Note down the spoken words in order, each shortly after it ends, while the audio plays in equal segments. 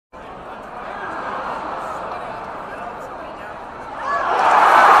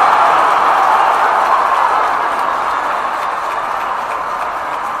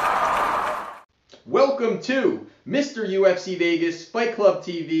to Mr. UFC Vegas Fight Club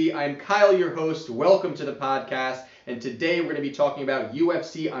TV. I'm Kyle, your host. Welcome to the podcast. And today we're going to be talking about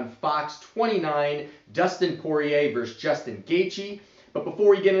UFC on Fox 29, Dustin Poirier versus Justin Gaethje. But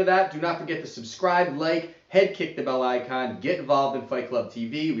before we get into that, do not forget to subscribe, like, head kick the bell icon, get involved in Fight Club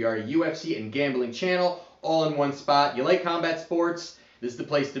TV. We are a UFC and gambling channel, all in one spot. You like combat sports? This is the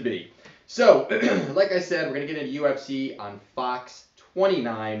place to be. So, like I said, we're going to get into UFC on Fox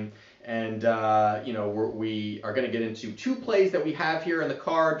 29. And, we are going to get into two plays that we have here on the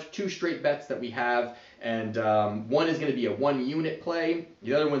card, two straight bets that we have. And one is going to be a 1-unit play.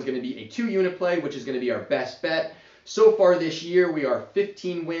 The other one's going to be a 2-unit play, which is going to be our best bet. So far this year, we are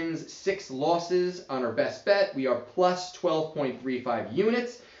 15 wins, 6 losses on our best bet. We are plus 12.35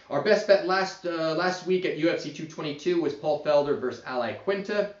 units. Our best bet last week at UFC 222 was Paul Felder versus Ali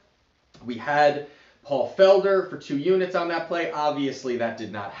Quinta. We had Paul Felder for 2 units on that play. Obviously, that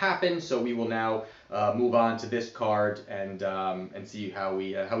did not happen, so we will now move on to this card and see how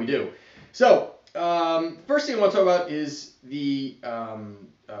we do. So, first thing I want to talk about is the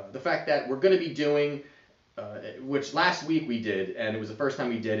fact that we're going to be doing, which last week we did, and it was the first time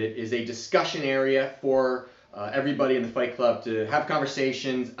we did it, is a discussion area for everybody in the Fight Club to have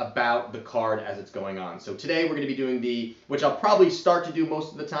conversations about the card as it's going on. So today we're going to be doing which I'll probably start to do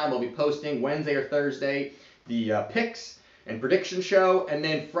most of the time. I'll be posting Wednesday or Thursday the picks and prediction show, and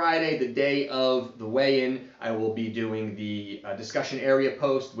then Friday, the day of the weigh-in, I will be doing the discussion area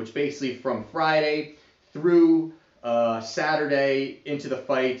post, which basically from Friday through Saturday into the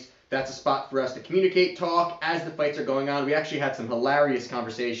fight. That's a spot for us to communicate, talk as the fights are going on. We actually had some hilarious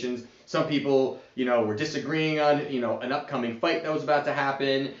conversations. Some people, were disagreeing on, an upcoming fight that was about to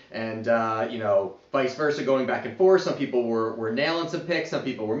happen, and, vice versa, going back and forth. Some people were nailing some picks. Some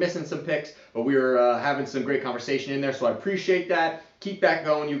people were missing some picks, but we were having some great conversation in there, so I appreciate that. Keep that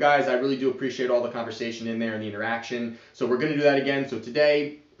going, you guys. I really do appreciate all the conversation in there and the interaction. So we're going to do that again. So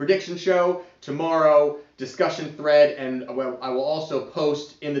today, prediction show. Tomorrow, discussion thread, and I will also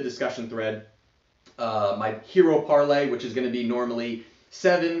post in the discussion thread my hero parlay, which is going to be normally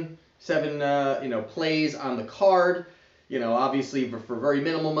seven plays on the card. Obviously for very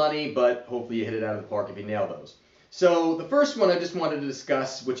minimal money, but hopefully you hit it out of the park if you nail those. So the first one I just wanted to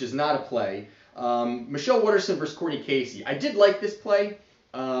discuss, which is not a play, Michelle Waterson versus Courtney Casey. I did like this play.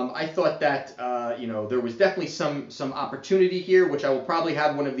 I thought that there was definitely some opportunity here, which I will probably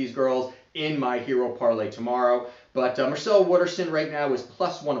have one of these girls in my hero parlay tomorrow. But Michelle Waterson right now is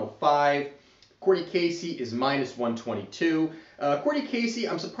plus 105. Courtney Casey is minus 122. Courtney Casey,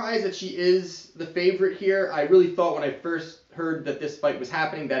 I'm surprised that she is the favorite here. I really thought when I first heard that this fight was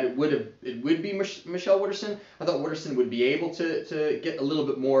happening that it would be Michelle Waterson. I thought Waterson would be able to get a little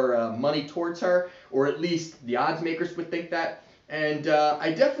bit more money towards her, or at least the odds makers would think that. And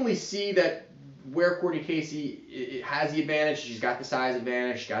I definitely see that where Courtney Casey has the advantage. She's got the size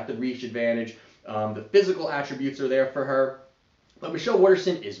advantage, she's got the reach advantage. The physical attributes are there for her. But Michelle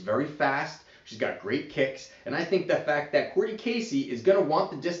Waterson is very fast. She's got great kicks. And I think the fact that Courtney Casey is going to want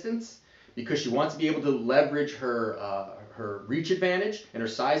the distance because she wants to be able to leverage her reach advantage and her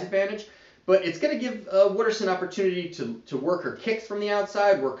size advantage. But it's going to give Waterson an opportunity to work her kicks from the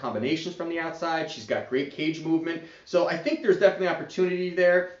outside, work combinations from the outside. She's got great cage movement. So I think there's definitely opportunity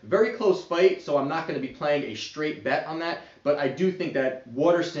there. Very close fight, so I'm not going to be playing a straight bet on that. But I do think that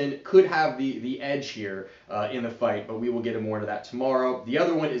Waterson could have the edge here in the fight, but we will get more into that tomorrow. The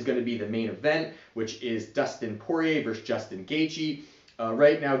other one is going to be the main event, which is Dustin Poirier versus Justin Gaethje.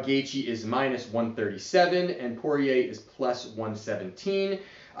 Right now, Gaethje is minus 137, and Poirier is plus 117.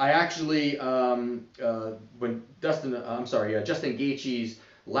 I actually, when Justin Gaethje's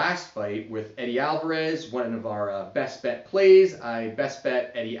last fight with Eddie Alvarez, one of our best bet plays, I best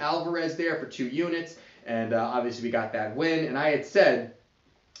bet Eddie Alvarez there for 2 units, and obviously we got that win. And I had said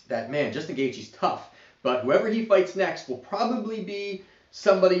that, man, Justin Gaethje's tough, but whoever he fights next will probably be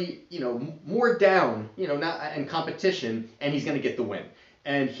somebody, more down, not in competition, and he's going to get the win.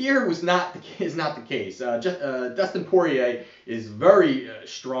 And here is not the case. Dustin Poirier is very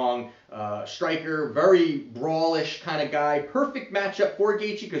strong striker, very brawlish kind of guy. Perfect matchup for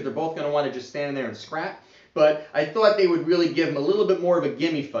Gaethje because they're both going to want to just stand there and scrap. But I thought they would really give him a little bit more of a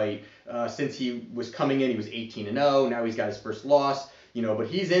gimme fight since he was coming in. He was 18-0. Now he's got his first loss. But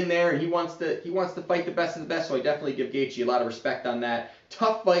he's in there and he wants to fight the best of the best. So I definitely give Gaethje a lot of respect on that.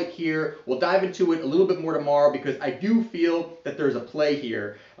 Tough fight here. We'll dive into it a little bit more tomorrow because I do feel that there's a play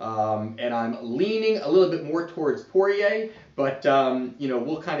here, and I'm leaning a little bit more towards Poirier. But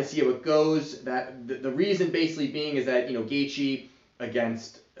we'll kind of see how it goes. That the reason basically being is that Gaethje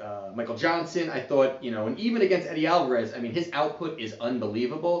against Michael Johnson, I thought and even against Eddie Alvarez, I mean his output is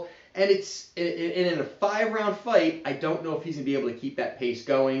unbelievable. And in a 5-round fight, I don't know if he's going to be able to keep that pace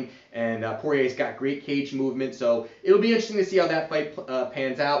going. And Poirier's got great cage movement, so it'll be interesting to see how that fight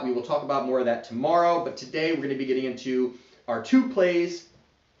pans out. We will talk about more of that tomorrow, but today we're going to be getting into our 2 plays.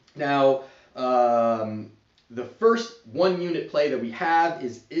 Now, the first 1-unit play that we have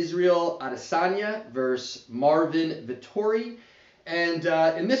is Israel Adesanya versus Marvin Vettori. And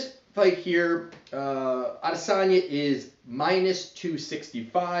in this fight here, Adesanya is minus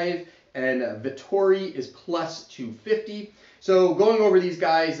 265 and Vettori is plus 250. So going over these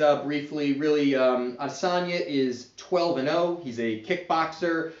guys briefly, really, Adesanya is 12-0. He's a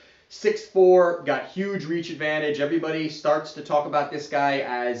kickboxer, 6'4", got huge reach advantage. Everybody starts to talk about this guy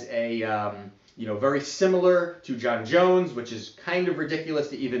as a very similar to John Jones, which is kind of ridiculous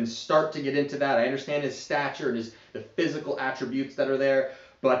to even start to get into that. I understand his stature and the physical attributes that are there,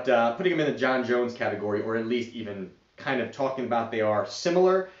 but putting him in the John Jones category, or at least even kind of talking about they are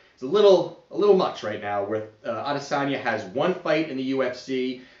similar, is a little much right now. Where Adesanya has 1 fight in the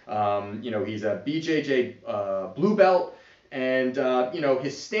UFC. He's a BJJ blue belt, and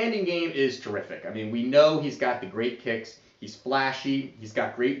his standing game is terrific. I mean, we know he's got the great kicks. He's flashy. He's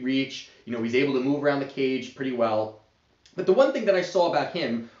got great reach. He's able to move around the cage pretty well. But the one thing that I saw about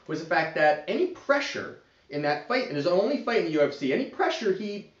him was the fact that any pressure in that fight, in his only fight in the UFC, any pressure,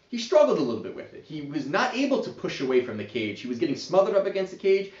 he struggled a little bit with it. He was not able to push away from the cage. He was getting smothered up against the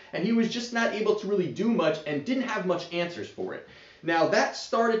cage, and he was just not able to really do much and didn't have much answers for it. Now, that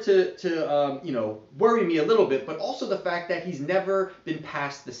started to worry me a little bit, but also the fact that he's never been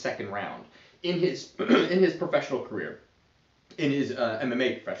past the 2nd round in his professional career. In his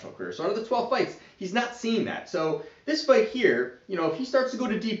MMA professional career. So out of the 12 fights, he's not seen that. So this fight here, if he starts to go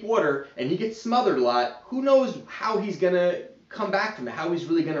to deep water and he gets smothered a lot, who knows how he's going to come back from that, how he's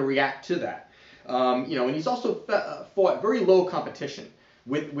really going to react to that. And he's also fought very low competition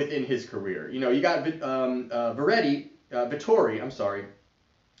within his career. You got Vettori,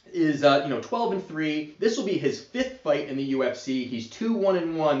 is 12-3. This will be his 5th fight in the UFC. He's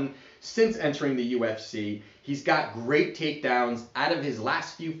 2-1-1 since entering the UFC. He's got great takedowns. Out of his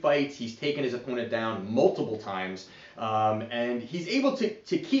last few fights, he's taken his opponent down multiple times. And he's able to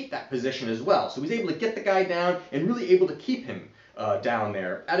keep that position as well. So he's able to get the guy down and really able to keep him down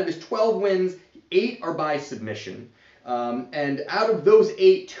there. Out of his 12 wins, 8 are by submission. And out of those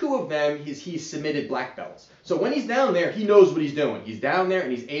 8, 2 of them, he's submitted black belts. So when he's down there, he knows what he's doing. He's down there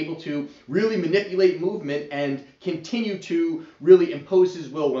and he's able to really manipulate movement and continue to really impose his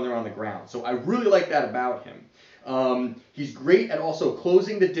will when they're on the ground. So I really like that about him. He's great at also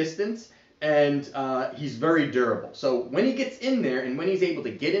closing the distance, and he's very durable. So when he gets in there and when he's able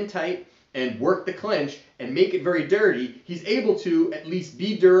to get in tight and work the clinch and make it very dirty, he's able to at least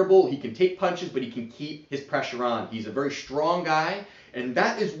be durable. He can take punches, but he can keep his pressure on. He's a very strong guy, and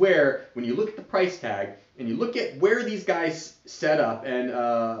that is where, when you look at the price tag and you look at where these guys set up, and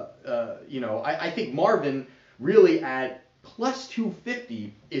I think Marvin really at plus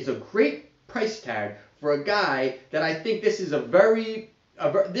 250 is a great price tag for a guy that I think this is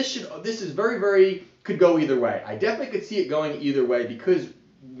this is very could go either way. I definitely could see it going either way because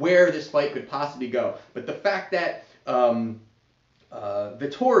where this fight could possibly go. But the fact that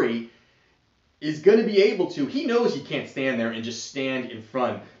Vettori is going to be able to, he knows he can't stand there and just stand in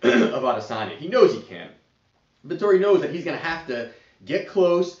front of Adesanya. He knows he can't. Vettori knows that he's going to have to get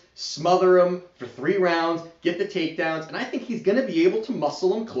close, smother him for 3 rounds, get the takedowns, and I think he's going to be able to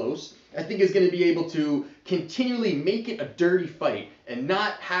muscle him close. I think he's going to be able to continually make it a dirty fight and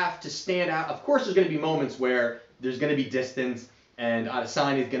not have to stand out. Of course, there's going to be moments where there's going to be distance, and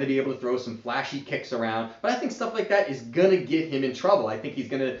Adesanya is going to be able to throw some flashy kicks around. But I think stuff like that is going to get him in trouble. I think he's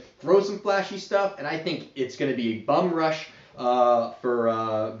going to throw some flashy stuff, and I think it's going to be a bum rush for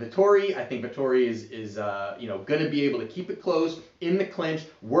Vettori. I think Vettori is going to be able to keep it close in the clinch,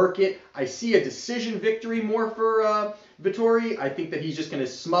 work it. I see a decision victory more for Vettori. I think that he's just going to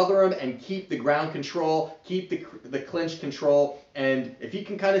smother him and keep the ground control, keep the clinch control, and if he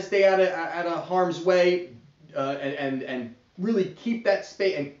can kind of stay out of harm's way and really keep that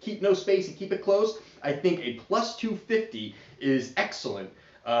space and keep no space and keep it close, I think a plus 250 is excellent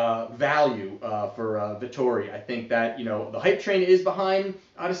value for Vettori. I think that the hype train is behind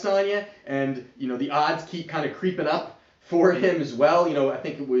Adesanya, and the odds keep kind of creeping up for him as well. I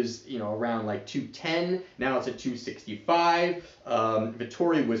think it was around like 210. Now it's at 265.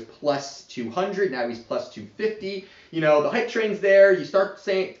 Vettori was plus 200. Now he's plus 250. The hype train's there. You start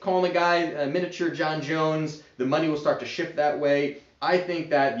calling the guy a miniature John Jones, the money will start to shift that way. I think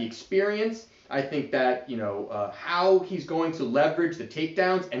that the experience, I think that, how he's going to leverage the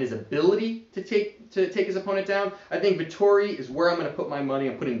takedowns and his ability to take his opponent down, I think Vettori is where I'm going to put my money.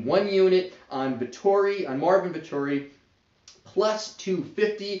 I'm putting 1 unit on Marvin Vettori, plus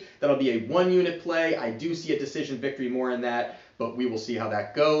 250. That'll be a 1 unit play. I do see a decision victory more in that, but we will see how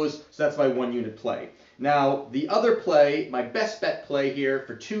that goes. So that's my 1 unit play. Now, the other play, my best bet play here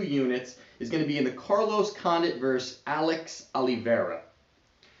for 2 units, is going to be in the Carlos Condit versus Alex Oliveira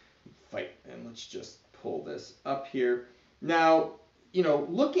fight. And let's just pull this up here. Now,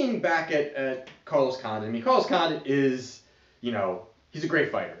 looking back at Carlos Condit, I mean, Carlos Condit is, he's a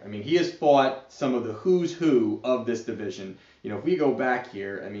great fighter. I mean, he has fought some of the who's who of this division. If we go back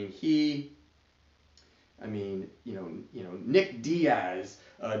here, I mean, Nick Diaz,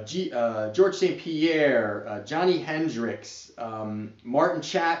 George St. Pierre, Johnny Hendricks, Martin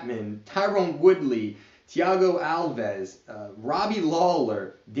Chapman, Tyrone Woodley, Thiago Alves, Robbie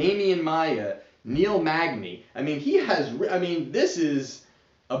Lawler, Damian Maia, Neil Magny. I mean, this is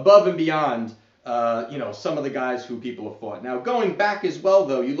above and beyond, some of the guys who people have fought. Now, going back as well,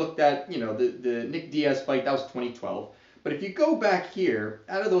 though, you looked at, the Nick Diaz fight, that was 2012. But if you go back here,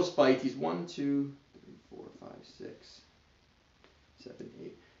 out of those fights, he's 1, 2, 3, 4, 5, 6, 7,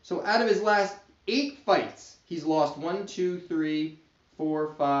 8. So out of his last 8 fights, he's lost 1, 2, 3,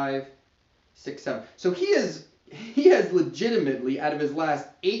 4, 5, 6, 7. So he has legitimately, out of his last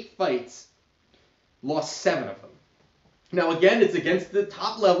 8 fights, lost 7 of them. Now, again, it's against the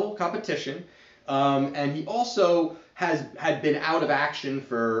top-level competition, and he also had been out of action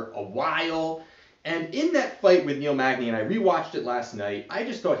for a while. And in that fight with Neil Magny, and I rewatched it last night, I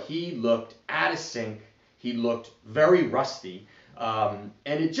just thought he looked out of sync. He looked very rusty. And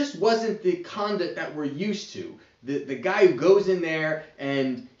it just wasn't the Condit that we're used to. The guy who goes in there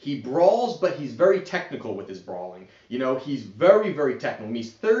and he brawls, but he's very technical with his brawling. He's very, very technical.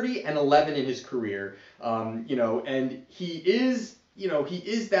 He's 30-11 in his career. And he is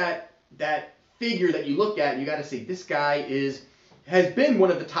that figure that you look at and you got to say, this guy has been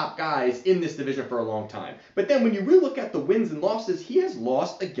one of the top guys in this division for a long time. But then when you really look at the wins and losses, he has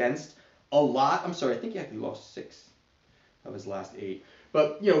lost against a lot. I'm sorry, I think he actually lost 6 of his last 8.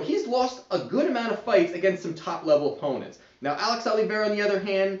 But, he's lost a good amount of fights against some top-level opponents. Now, Alex Oliveira, on the other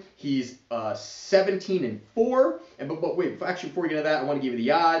hand, he's 17-4. But wait, before we get to that, I want to give you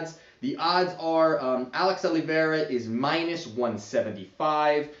the odds. The odds are Alex Oliveira is minus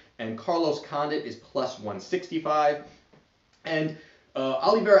 175, and Carlos Condit is plus 165. And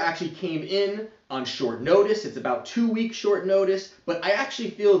Oliveira actually came in on short notice. It's about 2 weeks short notice, but I actually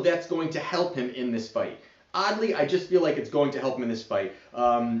feel that's going to help him in this fight. Oddly, I just feel like it's going to help him in this fight.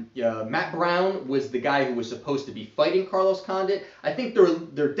 Matt Brown was the guy who was supposed to be fighting Carlos Condit. I think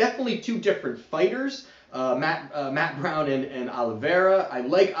they're definitely 2 different fighters. Matt Brown and Oliveira. I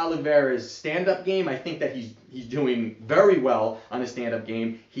like Oliveira's stand-up game. I think that he's doing very well on his stand-up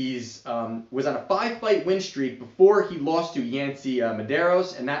game. He's was on a 5-fight win streak before he lost to Yancy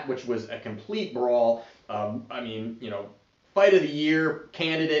Medeiros, and which was a complete brawl. Fight of the year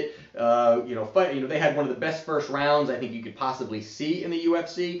candidate. They had one of the best first rounds I think you could possibly see in the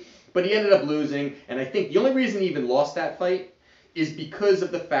UFC, but he ended up losing. And I think the only reason he even lost that fight is because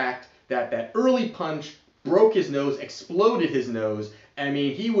of the fact that early punch broke his nose, exploded his nose. I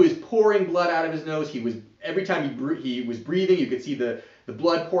mean, he was pouring blood out of his nose. Every time he was breathing, you could see the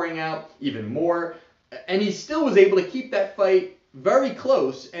blood pouring out even more. And he still was able to keep that fight very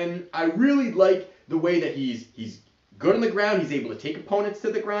close. And I really like the way that he's good on the ground. He's able to take opponents to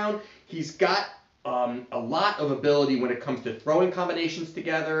the ground. He's got a lot of ability when it comes to throwing combinations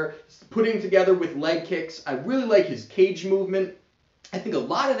together, putting together with leg kicks. I really like his cage movement. I think a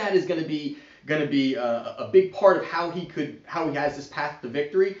lot of that is going to be a big part of how he has this path to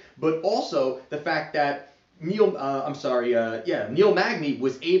victory, but also the fact that Neil Magny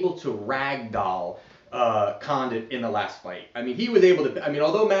was able to ragdoll Condit in the last fight. I mean, he was able to. I mean,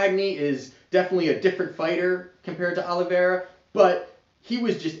 although Magny is definitely a different fighter compared to Oliveira, but he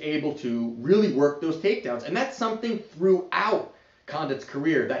was just able to really work those takedowns, and that's something throughout Condit's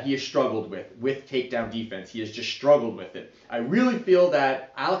career that he has struggled with takedown defense. He has just struggled with it. I really feel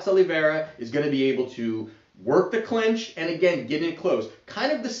that Alex Oliveira is going to be able to work the clinch and, again, get in close.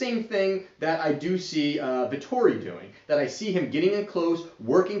 Kind of the same thing that I do see Vettori doing, that I see him getting in close,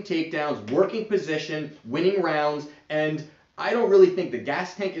 working takedowns, working position, winning rounds, and I don't really think the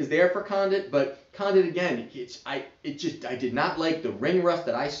gas tank is there for Condit, but Condit, again, I did not like the ring rust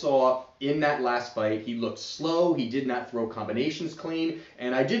that I saw in that last fight. He looked slow. He did not throw combinations clean,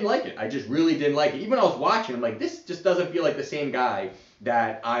 and I didn't like it. I just really didn't like it. Even when I was watching, I'm like, this just doesn't feel like the same guy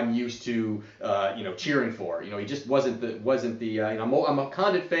that I'm used to, cheering for. He just wasn't the. I'm a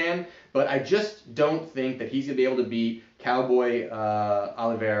Condit fan, but I just don't think that he's gonna be able to beat Cowboy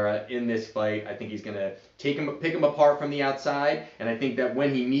Oliveira in this fight. I think he's gonna pick him apart from the outside, and I think that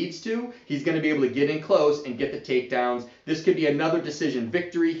when he needs to, he's gonna be able to get in close and get the takedowns. This could be another decision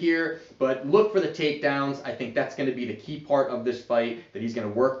victory here, but look for the takedowns. I think that's gonna be the key part of this fight, that he's gonna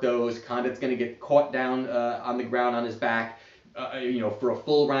work those. Condit's gonna get caught down on the ground on his back. For a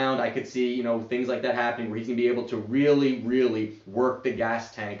full round, I could see, things like that happening where he's going to be able to really, really work the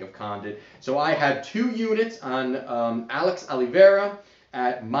gas tank of Condit. So I have 2 units on Alex Oliveira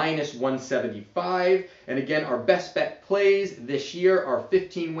at -175. And again, our best bet plays this year are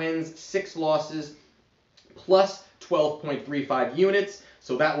 15 wins, 6 losses, plus 12.35 units.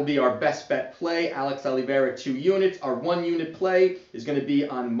 So that will be our best bet play. Alex Oliveira, 2 units. Our 1 unit play is going to be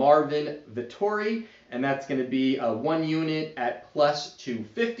on Marvin Vettori, and that's going to be 1 unit at plus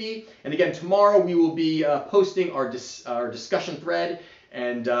 250. And again, tomorrow we will be posting our discussion thread,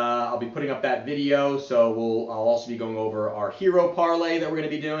 and I'll be putting up that video. So I'll also be going over our hero parlay that we're going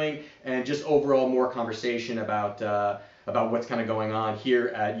to be doing, and just overall more conversation about what's kind of going on here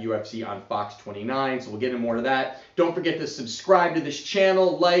at UFC on Fox 29. So we'll get into more of that. Don't forget to subscribe to this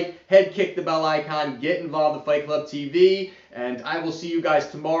channel, head kick the bell icon, get involved with Fight Club TV, and I will see you guys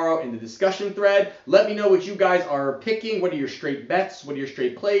tomorrow in the discussion thread. Let me know what you guys are picking. What are your straight bets? What are your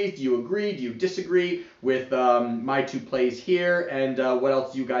straight plays? Do you agree? Do you disagree with my 2 plays here? And what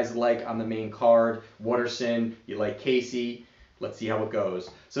else do you guys like on the main card? Waterson, you like Casey? Let's see how it goes.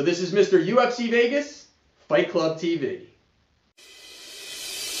 So this is Mr. UFC Vegas, Fight Club TV.